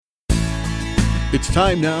It's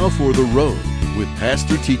time now for The Road with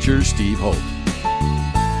Pastor Teacher Steve Holt.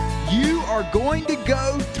 You are going to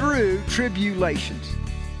go through tribulations.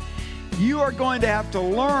 You are going to have to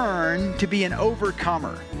learn to be an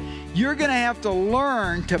overcomer. You're going to have to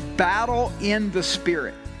learn to battle in the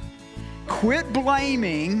Spirit. Quit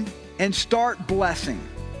blaming and start blessing.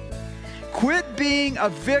 Quit being a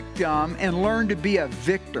victim and learn to be a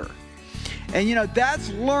victor. And that's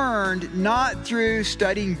learned not through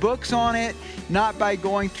studying books on it, not by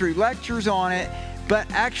going through lectures on it, but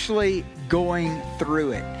actually going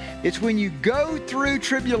through it. It's when you go through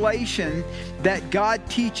tribulation that God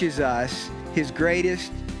teaches us His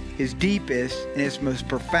greatest, His deepest, and His most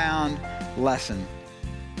profound lesson.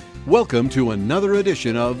 Welcome to another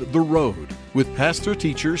edition of The Road with Pastor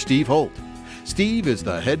Teacher Steve Holt. Steve is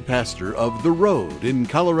the head pastor of The Road in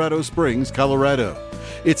Colorado Springs, Colorado.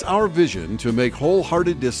 It's our vision to make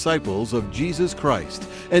wholehearted disciples of Jesus Christ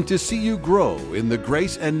and to see you grow in the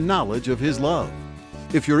grace and knowledge of His love.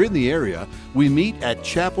 If you're in the area, we meet at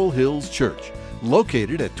Chapel Hills Church,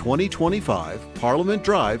 located at 2025 Parliament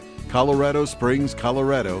Drive, Colorado Springs,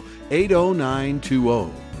 Colorado,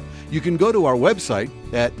 80920. You can go to our website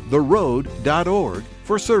at theroad.org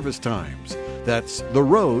for service times. That's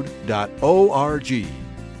theroad.org.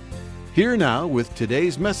 Here now with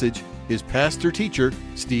today's message is Pastor Teacher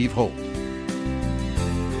Steve Holt.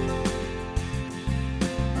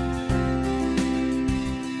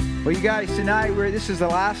 Well, you guys, tonight this is the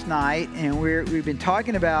last night, and we've been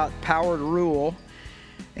talking about power to rule,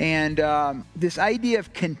 and this idea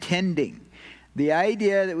of contending, the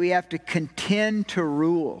idea that we have to contend to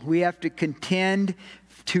rule, we have to contend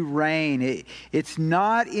to reign. It's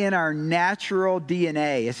not in our natural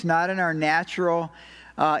DNA. It's not in our natural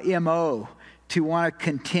MO to want to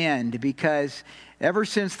contend, because ever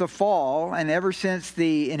since the fall and ever since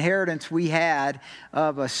the inheritance we had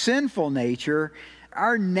of a sinful nature,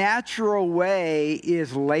 our natural way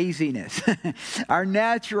is laziness. Our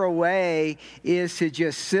natural way is to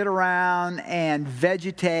just sit around and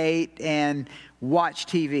vegetate and watch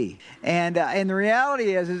TV. And the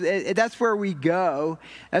reality is that's where we go.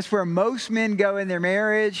 That's where most men go in their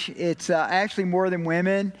marriage. It's actually more than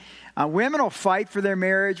women. Women will fight for their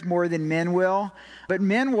marriage more than men will, but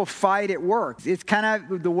men will fight at work. It's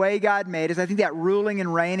kind of the way God made us. I think that ruling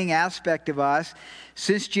and reigning aspect of us,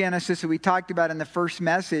 since Genesis, that we talked about in the first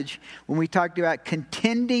message, when we talked about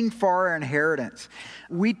contending for our inheritance,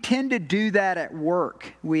 we tend to do that at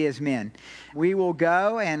work, we as men. We will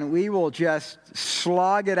go and we will just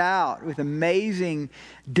slog it out with amazing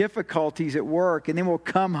difficulties at work, and then we'll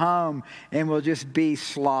come home and we'll just be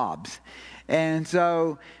slobs. And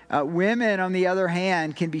so women, on the other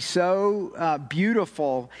hand, can be so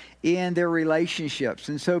beautiful in their relationships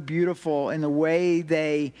and so beautiful in the way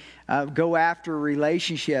they go after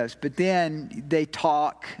relationships. But then they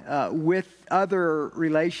talk with other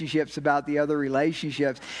relationships about the other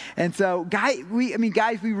relationships. And so, guys, we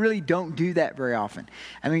really don't do that very often.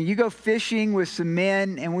 I mean, you go fishing with some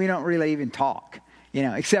men and we don't really even talk.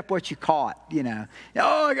 Except what you caught,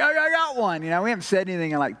 Oh, I got one. We haven't said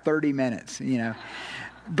anything in like 30 minutes,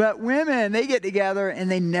 But women, they get together and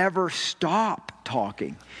they never stop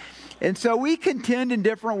talking. And so we contend in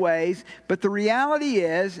different ways, but the reality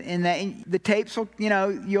is, in the tapes will,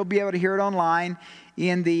 you'll be able to hear it online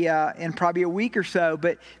in probably a week or so,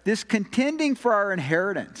 but this contending for our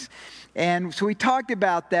inheritance. And so we talked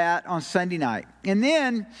about that on Sunday night. And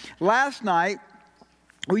then last night,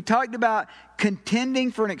 we talked about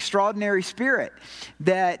contending for an extraordinary spirit,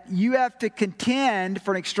 that you have to contend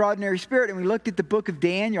for an extraordinary spirit. And we looked at the book of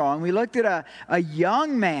Daniel, and we looked at a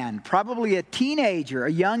young man, probably a teenager,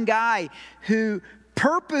 a young guy who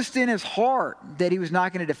purposed in his heart that he was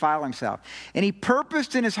not going to defile himself. And he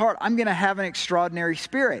purposed in his heart, I'm going to have an extraordinary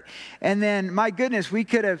spirit. And then, my goodness, we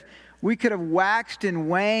could have waxed and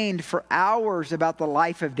waned for hours about the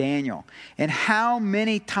life of Daniel and how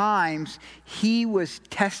many times he was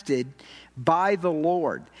tested by the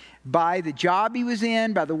Lord, by the job he was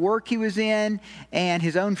in, by the work he was in, and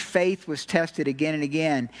his own faith was tested again and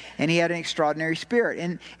again, and he had an extraordinary spirit.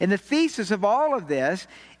 And the thesis of all of this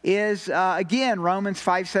is, again, Romans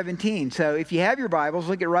 5:17. So if you have your Bibles,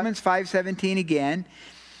 look at Romans 5:17 again.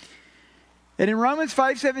 And in Romans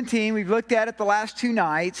 5:17, we've looked at it the last two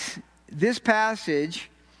nights, this passage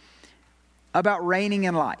about reigning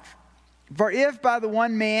in life. For if by the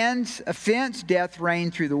one man's offense death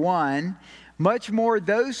reigned through the one, much more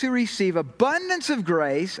those who receive abundance of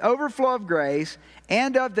grace, overflow of grace,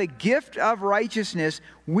 and of the gift of righteousness,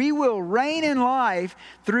 we will reign in life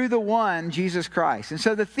through the one, Jesus Christ. And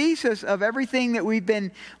so the thesis of everything that we've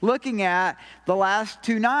been looking at the last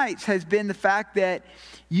 2 nights has been the fact that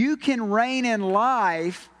you can reign in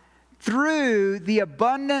life through the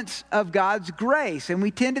abundance of God's grace. And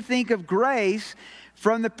we tend to think of grace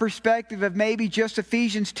from the perspective of maybe just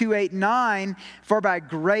Ephesians 2:8-9, for by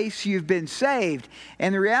grace you've been saved.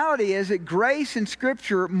 And the reality is that grace in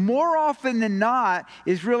Scripture, more often than not,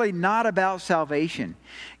 is really not about salvation.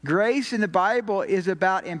 Grace in the Bible is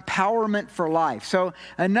about empowerment for life. So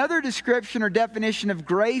another description or definition of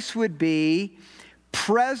grace would be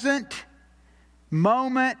present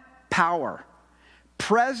moment power.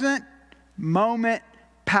 Present moment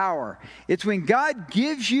power. It's when God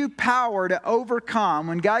gives you power to overcome,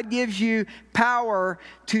 when God gives you power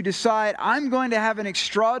to decide, I'm going to have an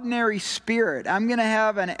extraordinary spirit, I'm going to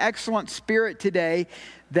have an excellent spirit today.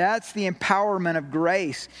 That's the empowerment of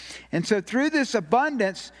grace. And so through this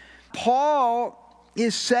abundance, Paul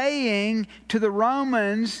is saying to the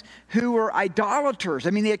Romans who were idolaters,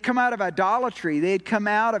 I mean, they had come out of idolatry, they had come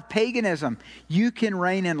out of paganism, you can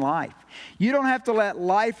reign in life. You don't have to let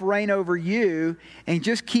life reign over you and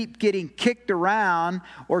just keep getting kicked around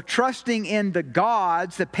or trusting in the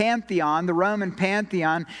gods, the pantheon, the Roman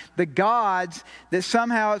pantheon, the gods that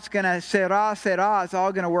somehow it's going to Serah, it's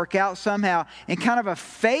all going to work out somehow, and kind of a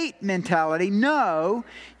fate mentality. No,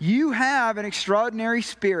 you have an extraordinary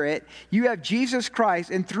spirit. You have Jesus Christ,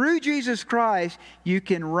 and through Jesus Christ, you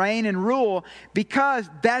can reign and rule because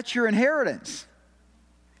that's your inheritance.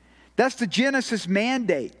 That's the Genesis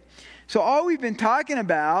mandate. So all we've been talking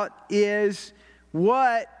about is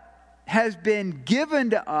what has been given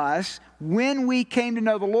to us when we came to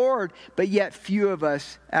know the Lord, but yet few of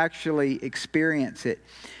us actually experience it.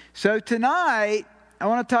 So tonight, I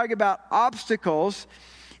want to talk about obstacles,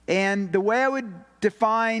 and the way I would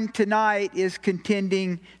define tonight is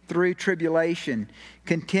contending through tribulation,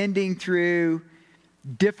 contending through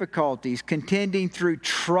difficulties, contending through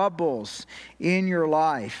troubles in your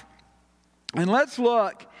life. And let's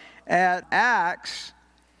look at Acts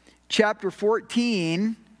chapter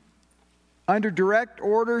 14. Under direct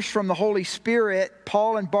orders from the Holy Spirit,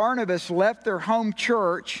 Paul and Barnabas left their home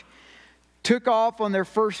church, took off on their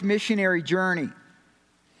first missionary journey.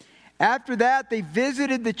 After that, they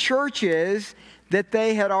visited the churches that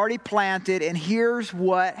they had already planted, and here's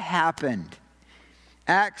what happened.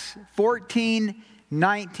 Acts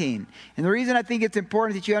 14:19. And the reason I think it's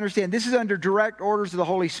important that you understand, this is under direct orders of the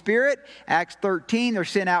Holy Spirit. Acts 13, they're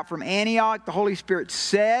sent out from Antioch. The Holy Spirit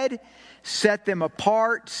said, set them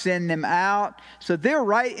apart, send them out. So they're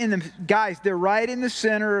right in the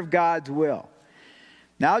center of God's will.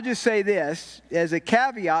 Now I'll just say this, as a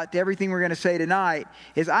caveat to everything we're going to say tonight,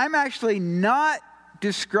 is I'm actually not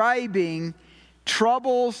describing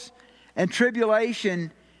troubles and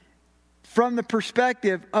tribulation from the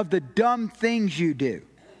perspective of the dumb things you do.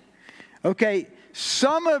 Okay,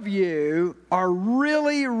 some of you are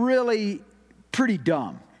really, really pretty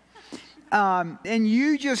dumb. And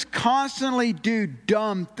you just constantly do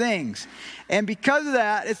dumb things. And because of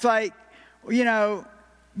that, it's like,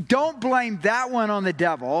 don't blame that one on the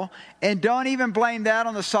devil, and don't even blame that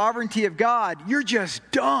on the sovereignty of God. You're just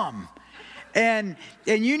dumb. And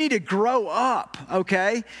you need to grow up,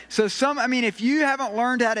 okay? So if you haven't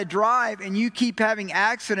learned how to drive and you keep having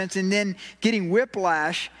accidents and then getting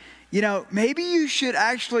whiplash, maybe you should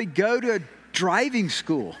actually go to a driving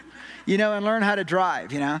school, and learn how to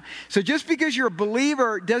drive, So just because you're a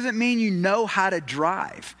believer doesn't mean you know how to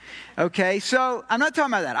drive, okay? So I'm not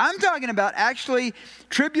talking about that. I'm talking about actually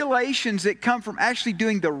tribulations that come from actually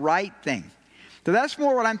doing the right thing. So that's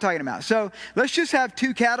more what I'm talking about. So let's just have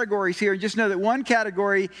 2 categories here, and just know that one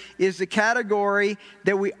category is the category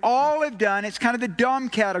that we all have done. It's kind of the dumb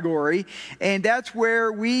category, and that's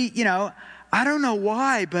where we, I don't know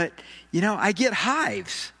why, but, I get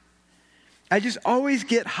hives. I just always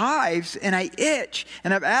get hives, and I itch,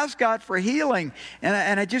 and I've asked God for healing,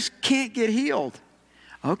 and I just can't get healed.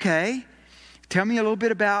 Okay, tell me a little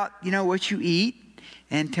bit about, what you eat,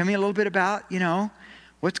 and tell me a little bit about,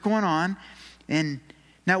 what's going on. And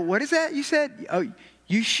now, what is that you said? Oh,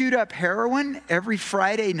 you shoot up heroin every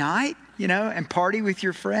Friday night, and party with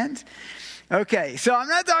your friends? Okay, so I'm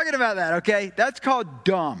not talking about that, okay? That's called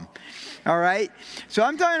dumb, all right? So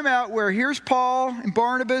I'm talking about where here's Paul and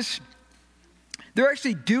Barnabas. They're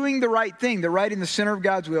actually doing the right thing. They're right in the center of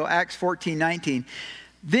God's will, Acts 14:19.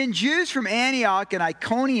 Then Jews from Antioch and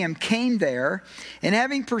Iconium came there, and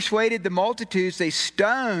having persuaded the multitudes, they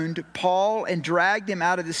stoned Paul and dragged him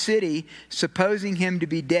out of the city, supposing him to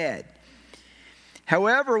be dead.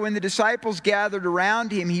 However, when the disciples gathered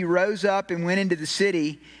around him, he rose up and went into the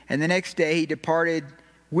city, and the next day he departed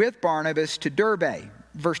with Barnabas to Derbe.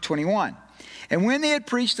 Verse 21. And when they had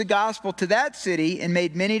preached the gospel to that city and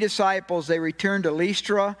made many disciples, they returned to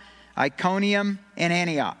Lystra, Iconium, and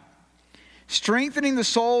Antioch, strengthening the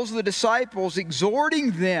souls of the disciples,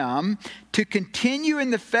 exhorting them to continue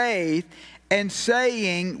in the faith, and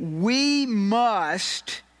saying, we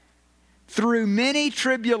must, through many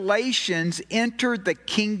tribulations, enter the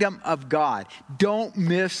kingdom of God. Don't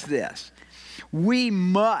miss this. We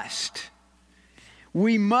must,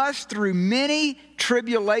 through many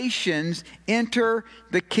tribulations, enter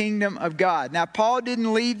the kingdom of God. Now, Paul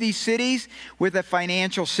didn't leave these cities with a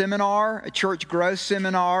financial seminar, a church growth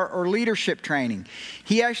seminar, or leadership training.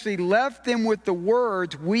 He actually left them with the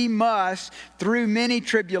words, we must, through many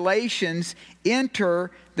tribulations,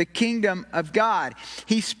 enter the kingdom of God.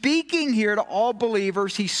 He's speaking here to all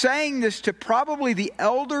believers. He's saying this to probably the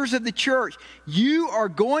elders of the church. You are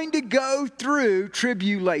going to go through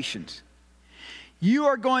tribulations. You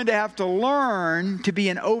are going to have to learn to be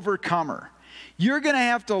an overcomer. You're going to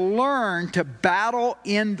have to learn to battle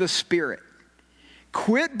in the Spirit.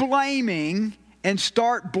 Quit blaming and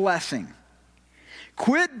start blessing.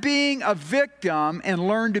 Quit being a victim and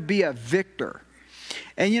learn to be a victor.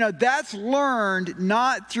 And that's learned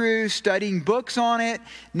not through studying books on it,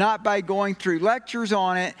 not by going through lectures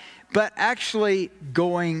on it, but actually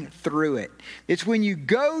going through it. It's when you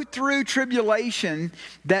go through tribulation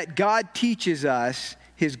that God teaches us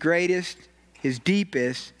His greatest, His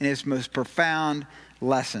deepest, and His most profound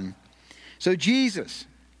lesson. So Jesus,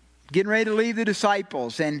 getting ready to leave the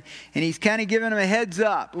disciples, and He's kind of giving them a heads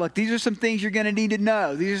up. Look, these are some things you're going to need to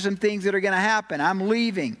know. These are some things that are going to happen. I'm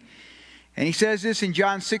leaving. And He says this in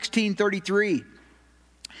John 16:33.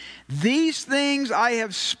 These things I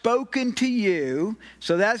have spoken to you.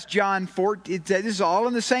 So that's John 14. This is all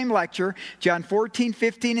in the same lecture. John 14,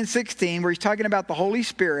 15, and 16, where He's talking about the Holy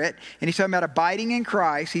Spirit. And He's talking about abiding in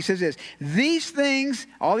Christ. He says this. These things,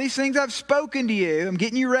 all these things I've spoken to you. I'm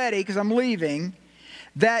getting you ready because I'm leaving.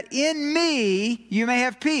 That in me you may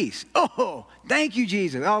have peace. Oh, thank you,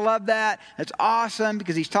 Jesus. I love that. That's awesome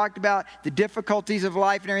because He's talked about the difficulties of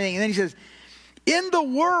life and everything. And then He says, in the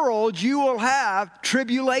world you will have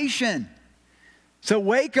tribulation. So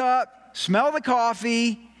wake up, smell the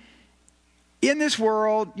coffee. In this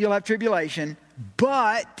world you'll have tribulation,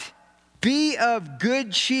 but be of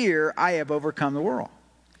good cheer. I have overcome the world.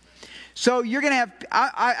 So you're going to have,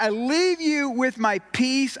 I leave you with my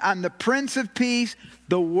peace. I'm the Prince of Peace.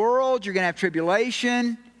 The world, you're going to have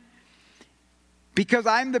tribulation. Because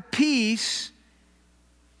I'm the peace,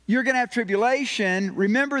 you're going to have tribulation.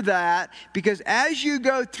 Remember that, because as you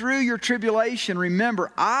go through your tribulation,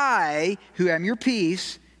 remember, I, who am your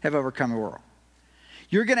peace, have overcome the world.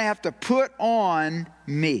 You're going to have to put on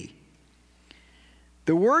me.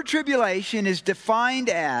 The word tribulation is defined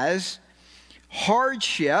as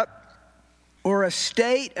hardship or a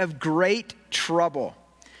state of great trouble.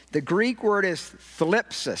 The Greek word is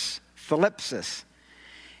thlipsis,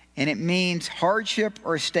 and it means hardship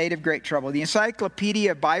or a state of great trouble. The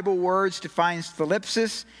Encyclopedia of Bible Words defines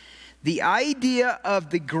thlipsis, the idea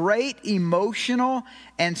of the great emotional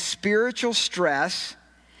and spiritual stress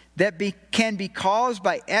that can be caused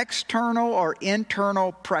by external or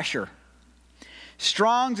internal pressure.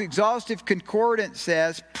 Strong's Exhaustive Concordance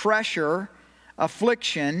says pressure,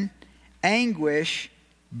 affliction, anguish,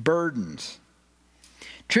 burdens.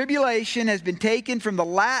 Tribulation has been taken from the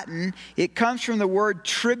Latin. It comes from the word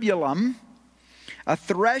tribulum, a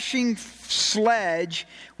threshing sledge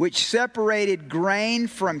which separated grain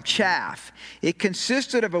from chaff. It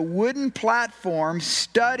consisted of a wooden platform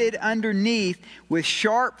studded underneath with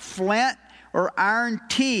sharp flint or iron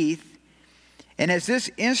teeth. And as this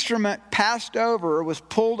instrument passed over or was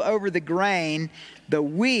pulled over the grain, the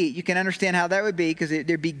wheat, you can understand how that would be because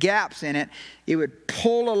there'd be gaps in it. It would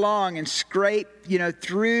pull along and scrape,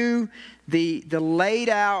 through the laid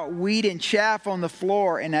out wheat and chaff on the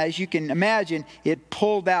floor. And as you can imagine, it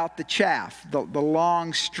pulled out the chaff, the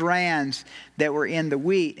long strands that were in the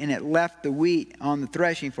wheat, and it left the wheat on the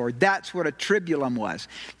threshing floor. That's what a tribulum was.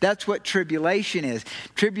 That's what tribulation is.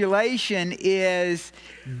 Tribulation is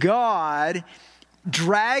God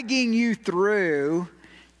dragging you through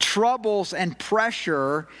troubles and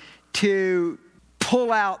pressure to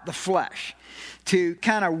pull out the flesh, to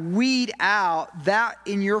kind of weed out that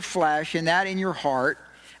in your flesh and that in your heart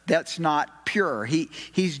that's not pure.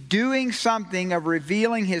 He's doing something of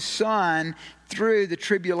revealing His Son through the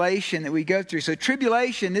tribulation that we go through. So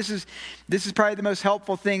tribulation, this is probably the most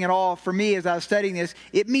helpful thing at all for me as I was studying this.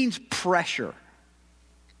 It means pressure.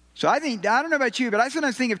 So I don't know about you, but I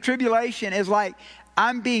sometimes think of tribulation as like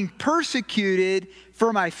I'm being persecuted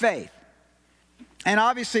for my faith. And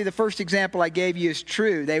obviously the first example I gave you is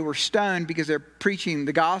true. They were stoned because they're preaching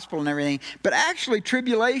the gospel and everything. But actually,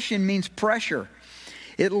 tribulation means pressure.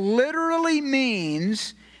 It literally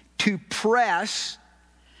means to press,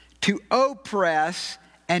 to oppress,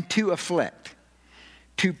 and to afflict.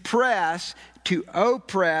 To press, to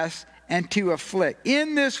oppress, and to afflict.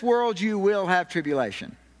 In this world you will have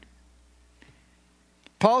tribulation.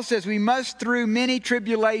 Paul says we must through many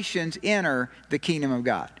tribulations enter the kingdom of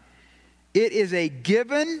God. It is a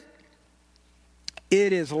given.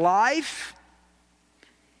 It is life.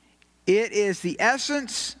 It is the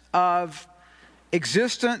essence of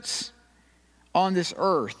existence on this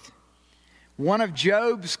earth. One of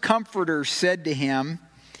Job's comforters said to him,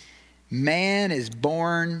 "Man is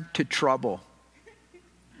born to trouble."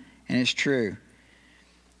 And it's true.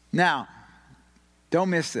 Now, don't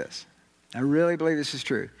miss this. I really believe this is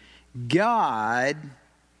true. God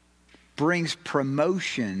brings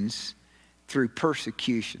promotions through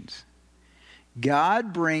persecutions.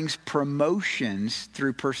 God brings promotions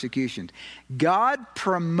through persecutions. God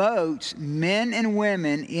promotes men and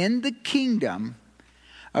women in the kingdom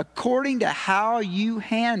according to how you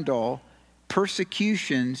handle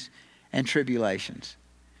persecutions and tribulations.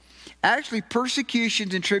 Actually,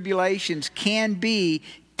 persecutions and tribulations can be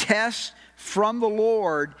tests from the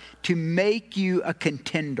Lord to make you a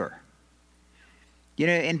contender. You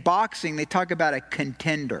know, in boxing, they talk about a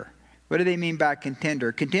contender. What do they mean by a contender?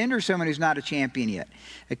 A contender is someone who's not a champion yet.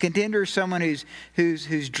 A contender is someone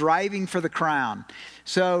who's driving for the crown.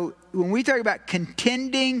 So when we talk about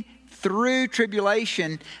contending through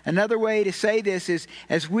tribulation, another way to say this is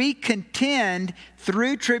as we contend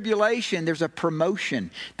through tribulation, there's a promotion.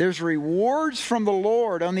 There's rewards from the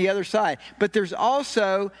Lord on the other side. But there's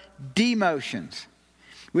also demotions.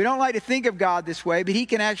 We don't like to think of God this way, but He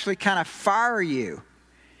can actually kind of fire you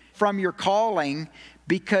from your calling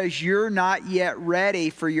because you're not yet ready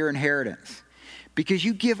for your inheritance. Because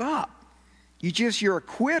you give up. You're a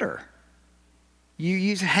quitter.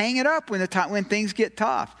 You hang it up when things get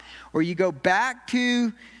tough. Or you go back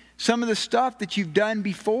to some of the stuff that you've done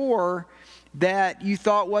before that you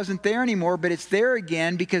thought wasn't there anymore, but it's there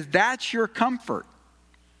again because that's your comfort.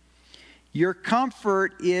 Your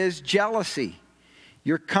comfort is jealousy.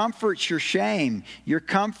 Your comfort's your shame. Your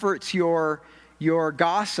comfort's your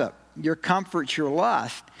gossip. Your comfort's your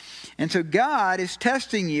lust. And so God is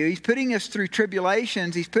testing you. He's putting us through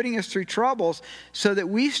tribulations. He's putting us through troubles so that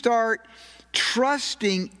we start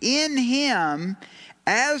trusting in Him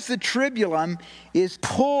as the tribulum is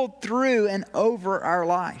pulled through and over our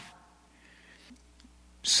life.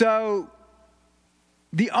 So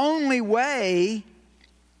the only way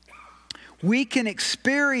we can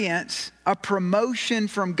experience a promotion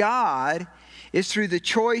from God is through the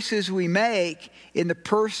choices we make in the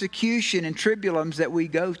persecution and tribulums that we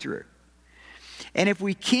go through. And if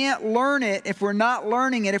we can't learn it, if we're not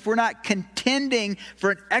learning it, if we're not contending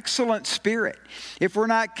for an excellent spirit, if we're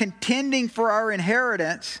not contending for our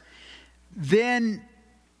inheritance, then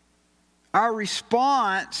our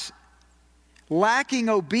response, lacking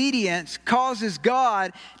obedience, causes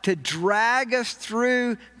God to drag us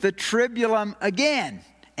through the tribulum again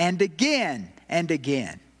and again and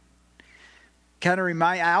again.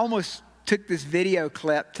 I almost took this video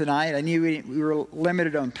clip tonight. I knew we were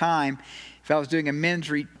limited on time. If I was doing a men's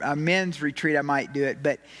retreat, I might do it.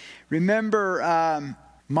 But remember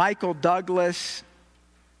Michael Douglas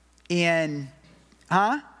in,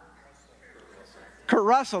 Kurt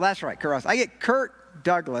Russell, that's right, Kurt Russell. I get Kurt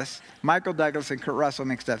Douglas, Michael Douglas and Kurt Russell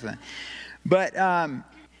mixed up then. But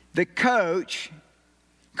the coach,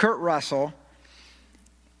 Kurt Russell,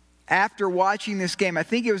 after watching this game, I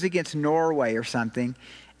think it was against Norway or something,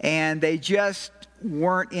 and they just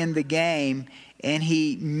weren't in the game, and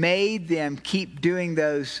he made them keep doing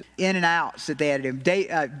those in and outs that they had to do.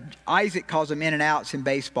 Isaac calls them in and outs in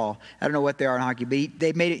baseball. I don't know what they are in hockey, but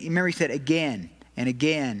they made it. Remember, he said again and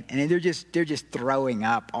again, and they're just throwing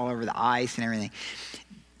up all over the ice and everything.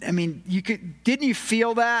 I mean, didn't you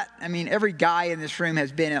feel that? I mean, every guy in this room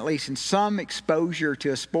has been at least in some exposure to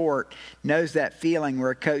a sport, knows that feeling where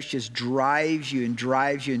a coach just drives you and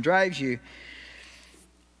drives you and drives you.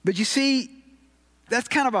 But you see, that's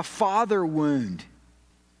kind of a father wound.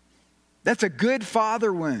 That's a good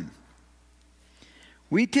father wound.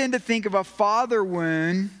 We tend to think of a father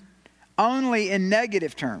wound only in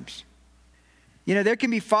negative terms. You know, there can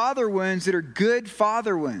be father wounds that are good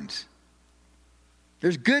father wounds.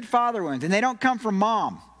 There's good father wounds, and they don't come from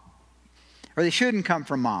mom. Or they shouldn't come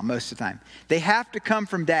from mom most of the time. They have to come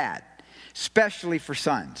from dad, especially for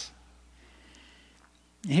sons.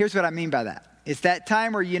 And here's what I mean by that. It's that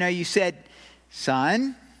time where, you said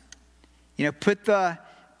son,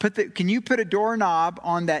 can you put a doorknob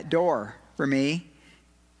on that door for me?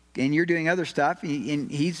 And you're doing other stuff,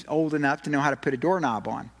 and he's old enough to know how to put a doorknob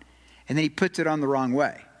on. And then he puts it on the wrong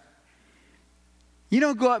way. You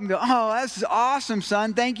don't go up and go, oh, that's awesome,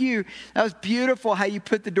 son. Thank you. That was beautiful how you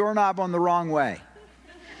put the doorknob on the wrong way.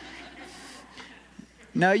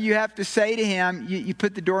 No, you have to say to him, you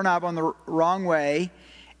put the doorknob on the wrong way,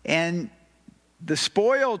 and the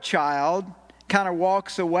spoiled child kind of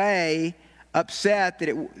walks away upset that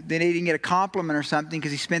he didn't get a compliment or something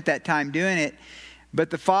because he spent that time doing it. But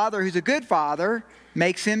the father, who's a good father,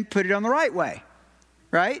 makes him put it on the right way,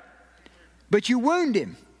 right? But you wound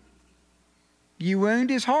him. You wound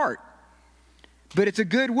his heart. But it's a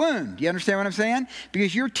good wound. You understand what I'm saying?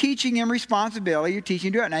 Because you're teaching him responsibility. You're teaching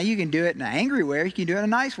him to do it. Now, you can do it in an angry way, or you can do it in a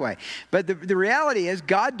nice way. But the reality is,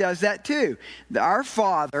 God does that too. Our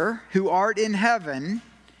Father, who art in heaven,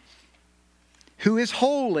 who is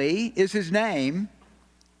holy, is his name,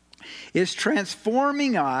 is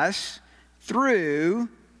transforming us through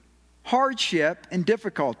hardship and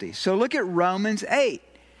difficulty. So look at Romans 8.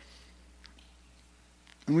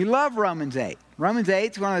 And we love Romans 8. Romans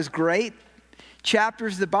 8 is one of those great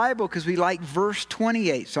chapters of the Bible because we like verse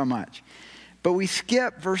 28 so much. But we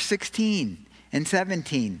skip verse 16 and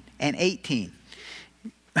 17 and 18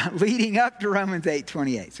 leading up to Romans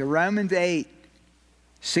 8:28. So Romans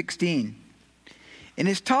 8:16. And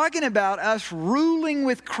it's talking about us ruling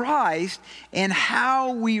with Christ and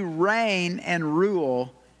how we reign and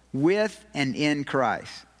rule with and in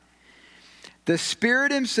Christ. The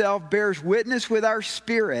Spirit himself bears witness with our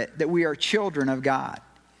spirit that we are children of God.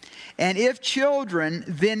 And if children,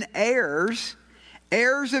 then heirs,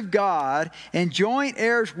 heirs of God, and joint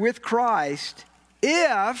heirs with Christ,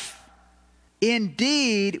 if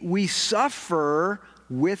indeed we suffer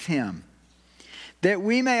with him, that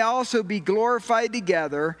we may also be glorified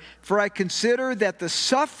together. For I consider that the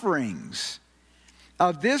sufferings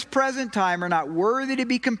of this present time are not worthy to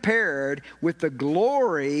be compared with the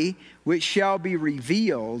glory which shall be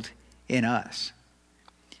revealed in us.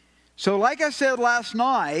 So like I said last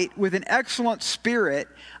night, with an excellent spirit,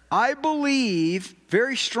 I believe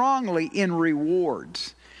very strongly in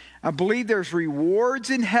rewards. I believe there's rewards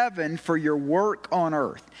in heaven for your work on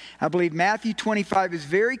earth. I believe Matthew 25 is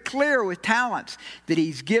very clear with talents that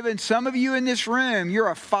he's given some of you in this room. You're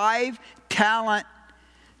a 5-talent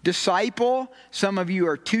disciple. Some of you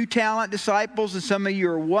are 2-talent disciples, and some of you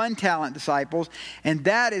are 1-talent disciples. And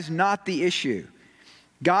that is not the issue.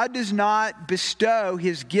 God does not bestow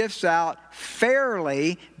his gifts out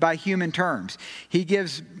fairly by human terms. He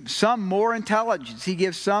gives some more intelligence. He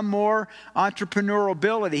gives some more entrepreneurial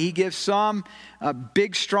ability. He gives some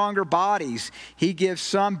big, stronger bodies. He gives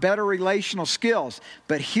some better relational skills.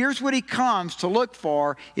 But here's what he comes to look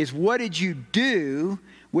for is, what did you do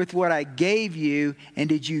with what I gave you, and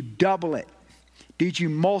did you double it? Did you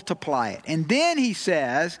multiply it? And then he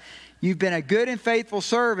says, you've been a good and faithful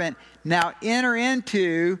servant. Now enter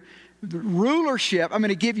into rulership. I'm going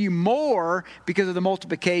to give you more because of the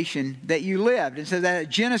multiplication that you lived. And so that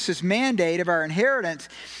Genesis mandate of our inheritance.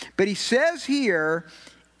 But he says here,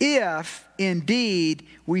 if indeed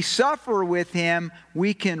we suffer with him,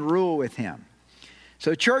 we can rule with him.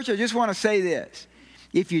 So church, I just want to say this.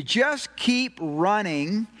 If you just keep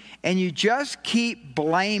running and you just keep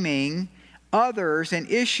blaming others and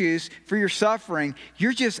issues for your suffering,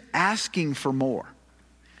 you're just asking for more.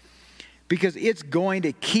 Because it's going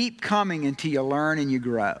to keep coming until you learn and you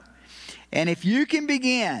grow. And if you can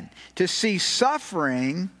begin to see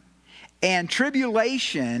suffering and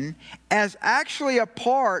tribulation as actually a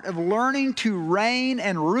part of learning to reign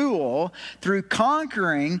and rule through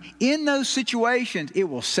conquering in those situations, it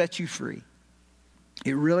will set you free.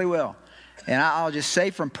 It really will. And I'll just say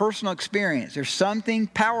from personal experience, there's something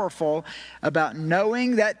powerful about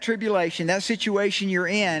knowing that tribulation, that situation you're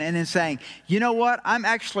in, and then saying, you know what? I'm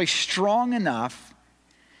actually strong enough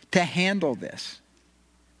to handle this.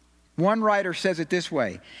 One writer says it this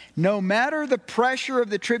way: no matter the pressure of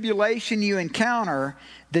the tribulation you encounter,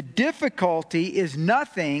 the difficulty is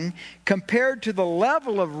nothing compared to the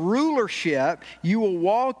level of rulership you will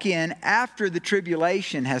walk in after the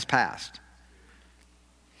tribulation has passed.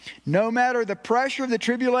 No matter the pressure of the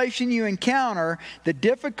tribulation you encounter, the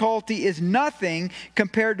difficulty is nothing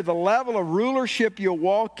compared to the level of rulership you'll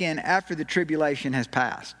walk in after the tribulation has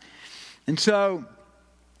passed. And so,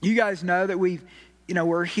 you guys know that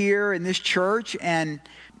we're here in this church, and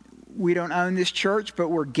we don't own this church, but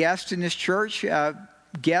we're guests in this church,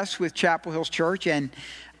 guests with Chapel Hills Church. And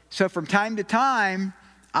so from time to time,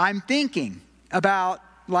 I'm thinking about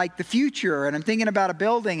like the future, and I'm thinking about a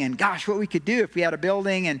building and gosh, what we could do if we had a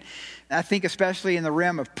building. And I think especially in the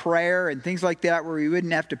realm of prayer and things like that, where we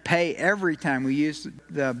wouldn't have to pay every time we use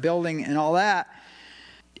the building and all that.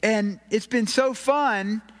 And it's been so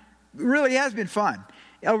fun, it really has been fun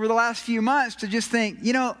over the last few months to just think,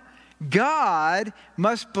 God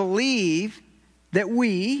must believe that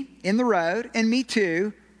we in the road, and me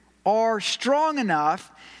too, are strong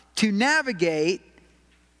enough to navigate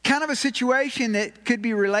kind of a situation that could be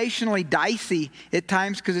relationally dicey at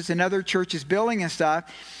times because it's another church's building and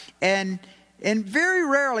stuff. And very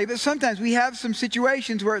rarely, but sometimes we have some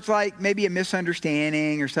situations where it's like maybe a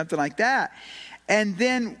misunderstanding or something like that. And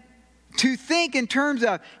then to think in terms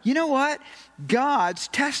of, you know what? God's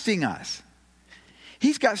testing us.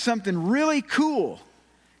 He's got something really cool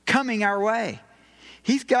coming our way.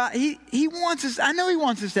 He wants us, I know he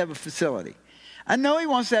wants us to have a facility. I know he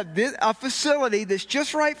wants to have a facility that's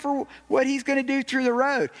just right for what he's going to do through the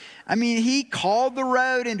road. I mean, he called the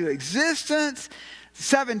road into existence.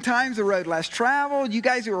 7 times the road less traveled. You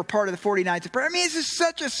guys who were part of the 40 Nights of Prayer. I mean, this is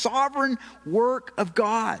such a sovereign work of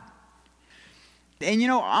God. And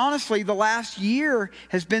honestly, the last year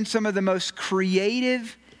has been some of the most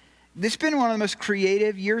creative. It's been one of the most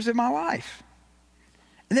creative years of my life.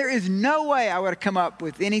 And there is no way I would have come up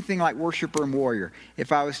with anything like worshiper and warrior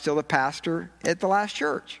if I was still the pastor at the last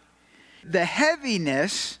church. The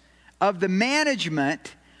heaviness of the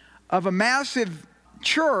management of a massive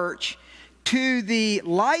church to the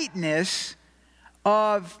lightness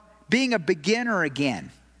of being a beginner again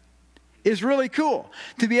is really cool.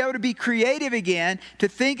 To be able to be creative again, to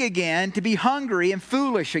think again, to be hungry and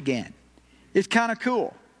foolish again is kind of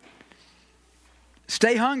cool.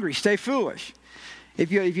 Stay hungry, stay foolish. If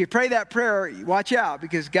you pray that prayer, watch out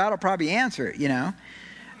because God will probably answer it,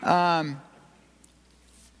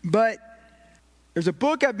 But there's a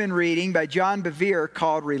book I've been reading by John Bevere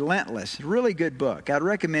called Relentless. A really good book. I'd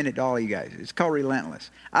recommend it to all you guys. It's called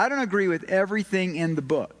Relentless. I don't agree with everything in the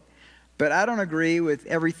book, but I don't agree with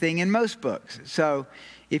everything in most books. So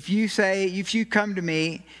if you come to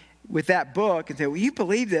me with that book and say, well, you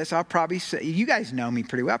believe this, I'll probably say, you guys know me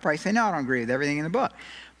pretty well, I'll probably say, no, I don't agree with everything in the book.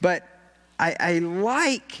 But I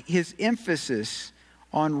like his emphasis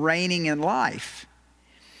on reigning in life.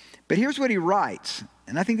 But here's what he writes,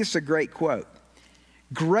 and I think this is a great quote.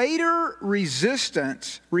 Greater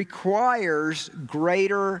resistance requires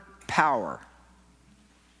greater power.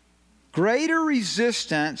 Greater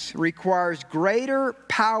resistance requires greater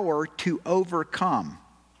power to overcome,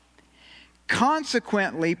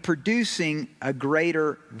 consequently producing a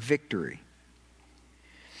greater victory.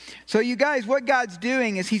 So you guys, what God's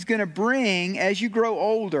doing is he's going to bring, as you grow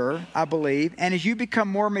older, I believe, and as you become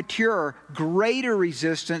more mature, greater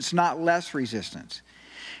resistance, not less resistance.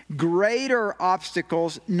 Greater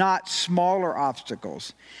obstacles, not smaller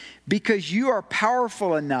obstacles. Because you are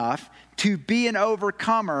powerful enough to be an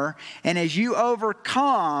overcomer, and as you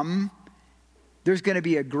overcome, there's going to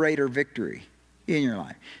be a greater victory in your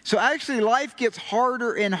life. So actually life gets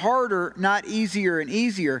harder and harder, not easier and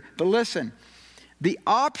easier. But listen, the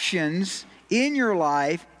options in your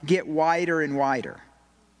life get wider and wider.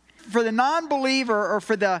 For the non-believer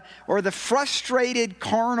or the frustrated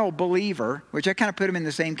carnal believer, which I kind of put them in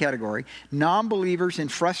the same category, non-believers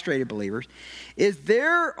and frustrated believers, is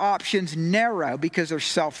their options narrow because they're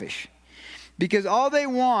selfish. Because all they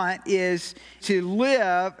want is to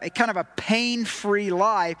live a kind of a pain-free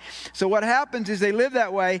life. So what happens is they live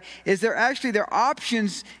that way is their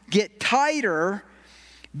options get tighter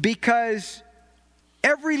because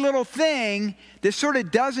every little thing that sort of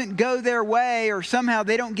doesn't go their way, or somehow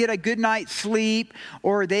they don't get a good night's sleep,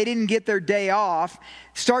 or they didn't get their day off,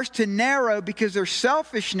 starts to narrow because their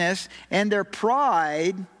selfishness and their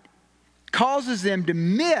pride causes them to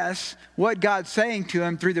miss what God's saying to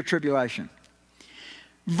them through the tribulation.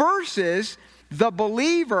 Versus the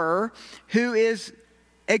believer who is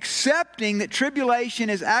accepting that tribulation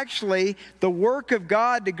is actually the work of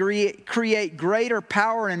God to create greater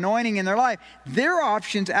power and anointing in their life, their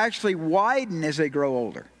options actually widen as they grow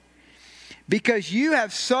older. Because you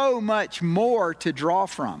have so much more to draw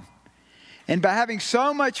from. And by having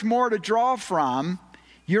so much more to draw from,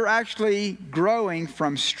 you're actually growing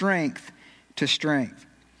from strength to strength.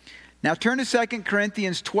 Now turn to 2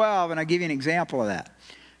 Corinthians 12 and I'll give you an example of that.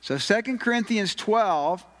 So 2 Corinthians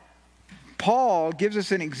 12, Paul gives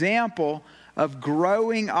us an example of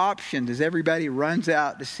growing options as everybody runs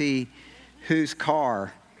out to see whose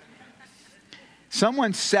car.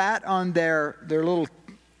 Someone sat on their little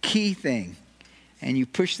key thing, and you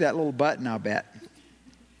push that little button, I'll bet.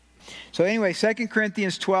 So anyway, 2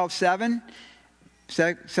 Corinthians 12:7.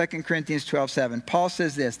 2 Corinthians 12:7. Paul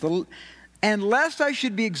says this, and lest I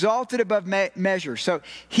should be exalted above measure. So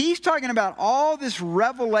he's talking about all this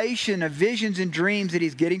revelation of visions and dreams that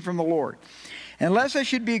he's getting from the Lord. Unless I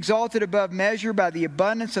should be exalted above measure by the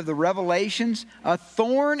abundance of the revelations, a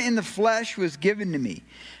thorn in the flesh was given to me,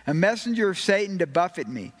 a messenger of Satan to buffet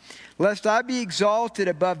me, lest I be exalted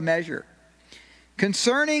above measure.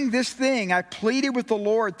 Concerning this thing, I pleaded with the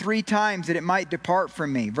Lord 3 times that it might depart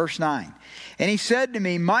from me. Verse 9. And he said to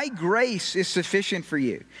me, my grace is sufficient for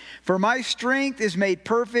you, for my strength is made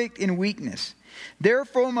perfect in weakness.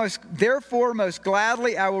 Therefore, most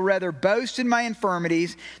gladly, I will rather boast in my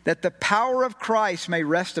infirmities, that the power of Christ may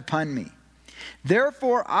rest upon me.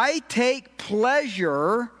 Therefore, I take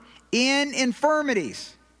pleasure in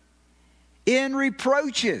infirmities, in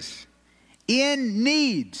reproaches, in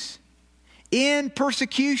needs, in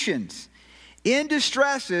persecutions, in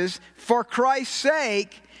distresses, for Christ's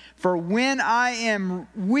sake. For when I am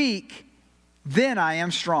weak, then I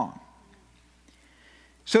am strong.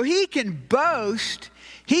 So he can boast.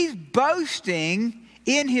 He's boasting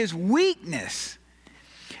in his weakness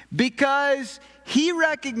because he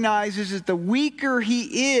recognizes that the weaker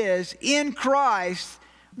he is in Christ,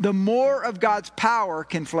 the more of God's power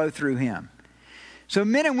can flow through him. So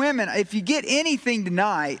men and women, if you get anything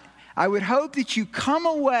tonight, I would hope that you come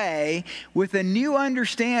away with a new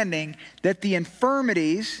understanding that the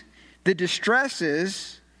infirmities, the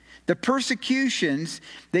distresses, the persecutions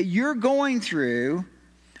that you're going through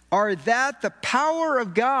are that the power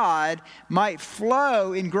of God might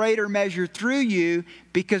flow in greater measure through you,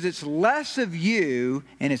 because it's less of you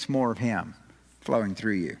and it's more of Him flowing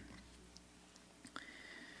through you.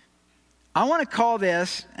 I want to call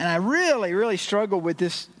this, and I really struggled with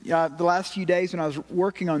this the last few days when I was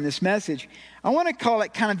working on this message. I want to call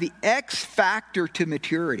it kind of the X factor to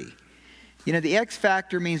maturity. You know, the X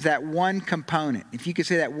factor means that one component. If you could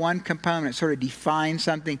say that one component sort of defines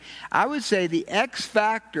something, I would say the X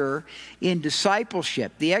factor in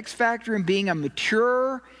discipleship, the X factor in being a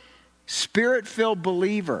mature, Spirit-filled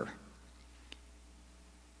believer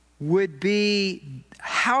would be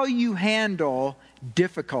how you handle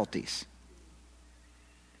difficulties.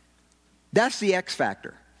 That's the X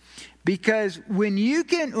factor. Because when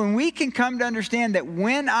we can come to understand that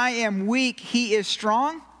when I am weak, He is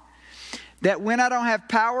strong, that when I don't have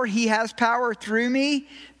power, He has power through me,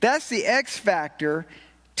 that's the X factor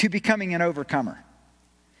to becoming an overcomer.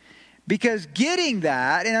 Because getting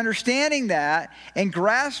that and understanding that and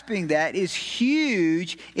grasping that is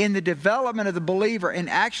huge in the development of the believer, and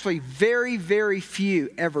actually very few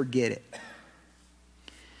ever get it.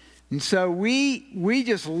 And so we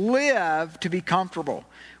just live to be comfortable.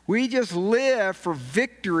 We just live for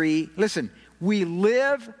victory. Listen, we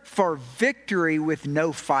live for victory with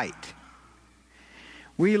no fight.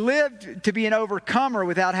 We live to be an overcomer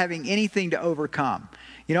without having anything to overcome.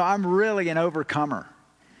 You know, I'm really an overcomer,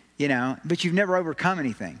 you know, but you've never overcome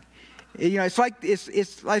anything. You know, it's like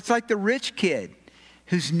the rich kid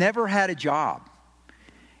who's never had a job.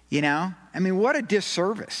 You know, I mean, what a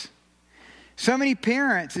disservice. So many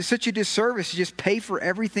parents, it's such a disservice to just pay for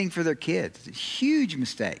everything for their kids. It's a huge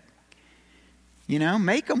mistake. You know,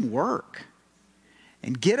 make them work.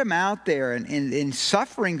 And get them out there, and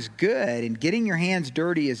suffering's good, and getting your hands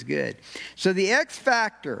dirty is good. So the X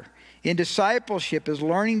factor in discipleship is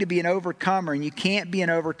learning to be an overcomer, and you can't be an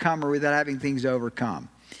overcomer without having things to overcome.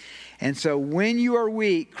 And so when you are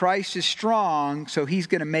weak, Christ is strong, so He's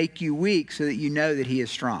going to make you weak so that you know that He is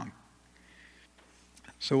strong.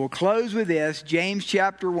 So we'll close with this, James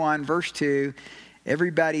chapter 1, verse 2,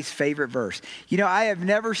 everybody's favorite verse. You know, I have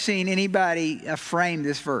never seen anybody frame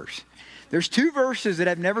this verse. There's 2 verses that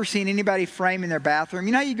I've never seen anybody frame in their bathroom.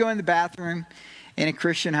 You know how you go in the bathroom in a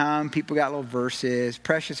Christian home, people got little verses,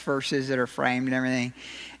 precious verses that are framed and everything,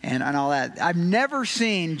 and all that. I've never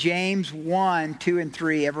seen James 1, 2, and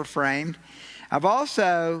 3 ever framed. I've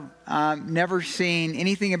also never seen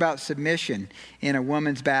anything about submission in a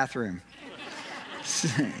woman's bathroom.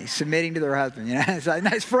 Submitting to their husband, you know.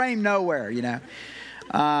 It's framed nowhere, you know.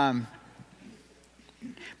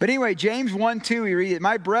 But anyway, James 1:2, we read it.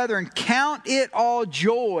 My brethren, count it all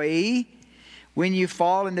joy when you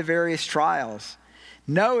fall into various trials,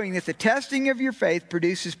 knowing that the testing of your faith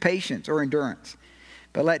produces patience or endurance.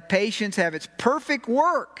 But let patience have its perfect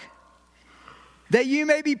work, that you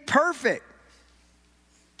may be perfect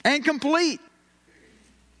and complete,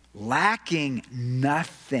 lacking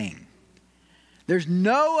nothing. There's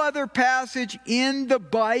no other passage in the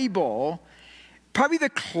Bible, probably the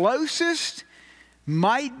closest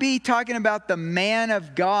might be talking about the man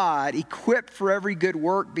of God equipped for every good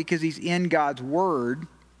work because he's in God's Word.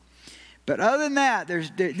 But other than that,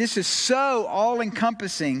 this is so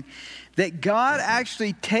all-encompassing that God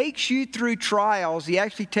actually takes you through trials. He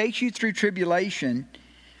actually takes you through tribulation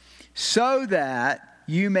so that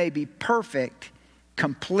you may be perfect,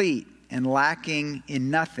 complete, and lacking in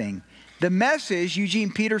nothing. The Message,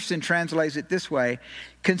 Eugene Peterson translates it this way: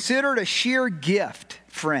 consider it a sheer gift,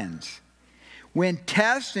 friends, when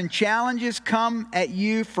tests and challenges come at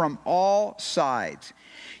you from all sides.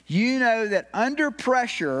 You know that under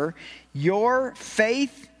pressure, your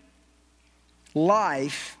faith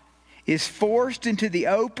life is forced into the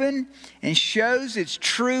open and shows its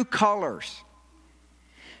true colors.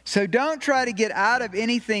 So don't try to get out of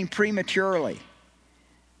anything prematurely.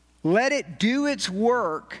 Let it do its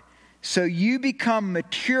work so you become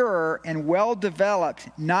mature and well-developed,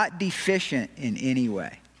 not deficient in any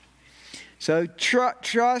way. So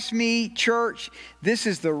trust me, church, this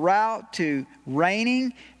is the route to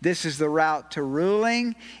reigning. This is the route to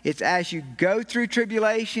ruling. It's as you go through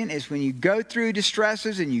tribulation, it's when you go through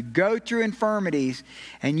distresses and you go through infirmities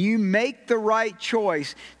and you make the right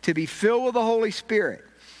choice to be filled with the Holy Spirit,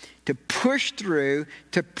 to push through,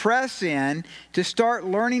 to press in, to start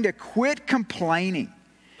learning to quit complaining.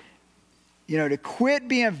 To quit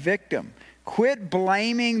being a victim. Quit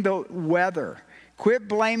blaming the weather. Quit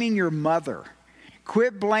blaming your mother.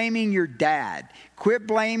 Quit blaming your dad. Quit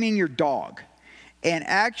blaming your dog. And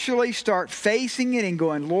actually start facing it and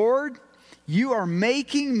going, Lord, you are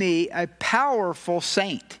making me a powerful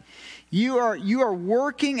saint. You are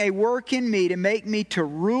working a work in me to make me to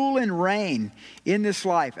rule and reign in this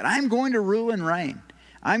life. And I'm going to rule and reign.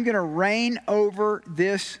 I'm going to reign over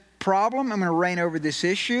this problem. I'm going to reign over this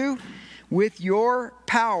issue with your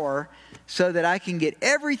power so that I can get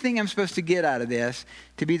everything I'm supposed to get out of this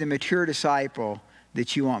to be the mature disciple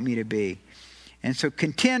that you want me to be. And so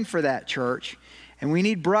contend for that, church. And we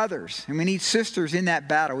need brothers and we need sisters in that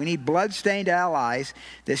battle. We need blood-stained allies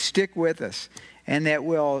that stick with us and that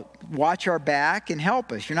will watch our back and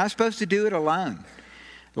help us. You're not supposed to do it alone.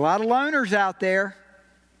 A lot of loners out there.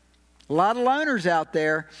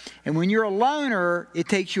 And when you're a loner, it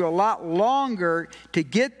takes you a lot longer to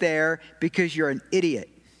get there because you're an idiot.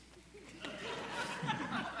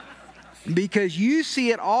 Because you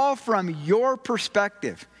see it all from your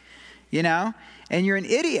perspective, and you're an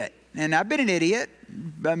idiot. And I've been an idiot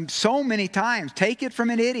so many times. Take it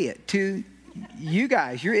from an idiot to you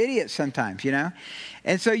guys. You're idiots sometimes,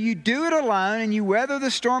 And so you do it alone and you weather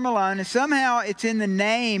the storm alone. And somehow it's in the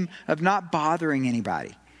name of not bothering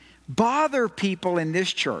anybody. Bother people in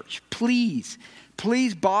this church. Please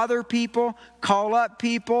bother people. Call up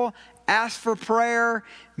people. Ask for prayer.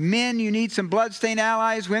 Men, you need some bloodstained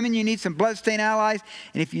allies. Women, you need some bloodstained allies.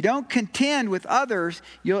 And if you don't contend with others,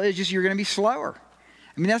 you're going to be slower.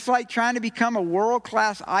 That's like trying to become a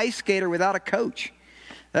world-class ice skater without a coach.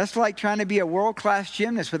 That's like trying to be a world-class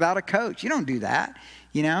gymnast without a coach. You don't do that,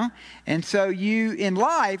 And so in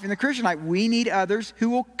life, in the Christian life, we need others who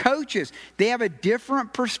will coach us. They have a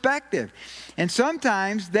different perspective. And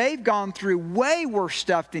sometimes they've gone through way worse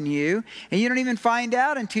stuff than you, and you don't even find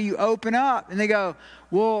out until you open up. And they go,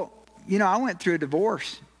 well, I went through a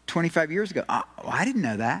divorce 25 years ago. Oh, I didn't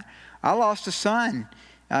know that. I lost a son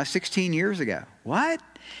 16 years ago. What?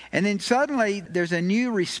 And then suddenly there's a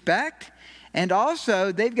new respect, and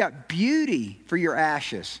also they've got beauty for your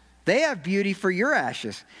ashes. They have beauty for your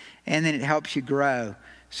ashes, and then it helps you grow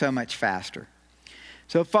so much faster.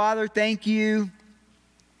 So, Father, thank you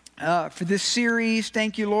for this series.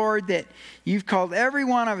 Thank you, Lord, that you've called every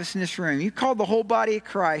one of us in this room. You've called the whole body of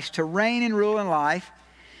Christ to reign and rule in life,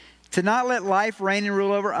 to not let life reign and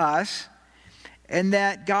rule over us, and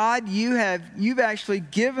that, God, you've actually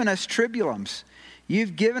given us tribulums.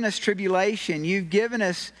 You've given us tribulation. You've given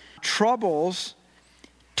us troubles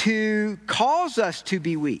to cause us to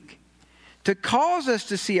be weak, to cause us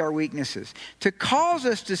to see our weaknesses, to cause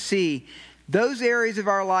us to see those areas of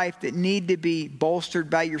our life that need to be bolstered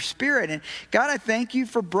by your Spirit. And God, I thank you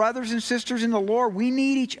for brothers and sisters in the Lord. We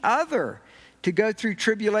need each other to go through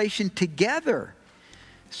tribulation together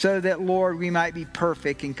so that, Lord, we might be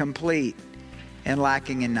perfect and complete and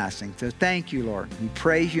lacking in nothing. So thank you, Lord. We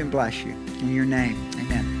praise you and bless you. In your name,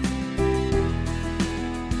 amen.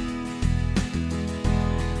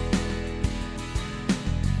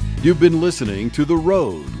 You've been listening to The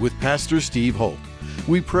Road with Pastor Steve Holt.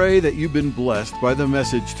 We pray that you've been blessed by the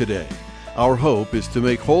message today. Our hope is to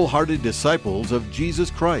make wholehearted disciples of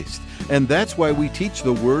Jesus Christ, and that's why we teach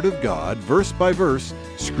the Word of God verse by verse,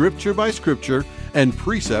 scripture by scripture, and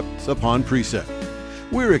precept upon precept.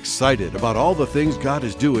 We're excited about all the things God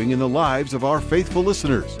is doing in the lives of our faithful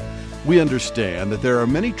listeners. We understand that there are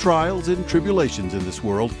many trials and tribulations in this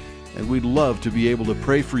world, and we'd love to be able to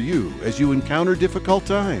pray for you as you encounter difficult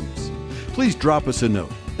times. Please drop us a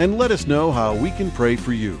note and let us know how we can pray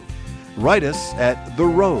for you. Write us at The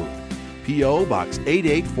Road, P.O. Box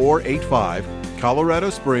 88485, Colorado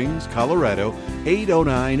Springs, Colorado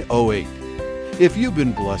 80908. If you've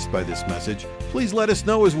been blessed by this message, please let us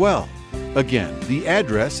know as well. Again, the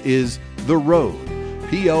address is The Road,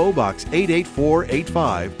 P.O. Box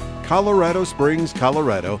 88485, Colorado Springs,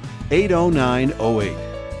 Colorado 80908.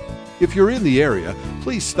 If you're in the area,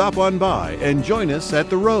 please stop on by and join us at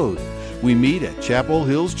The Road. We meet at Chapel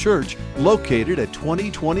Hills Church, located at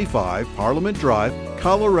 2025 Parliament Drive,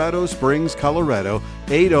 Colorado Springs, Colorado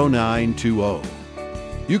 80920.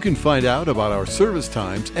 You can find out about our service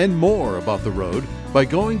times and more about The Road by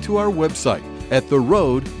going to our website at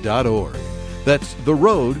theroad.org. That's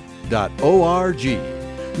theroad.org.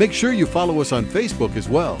 Make sure you follow us on Facebook as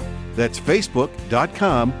well. That's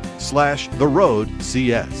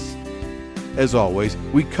facebook.com/theroadcs. As always,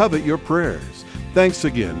 we covet your prayers. Thanks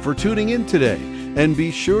again for tuning in today, and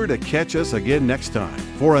be sure to catch us again next time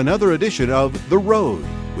for another edition of The Road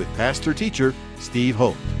with Pastor Teacher Steve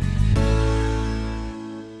Holt.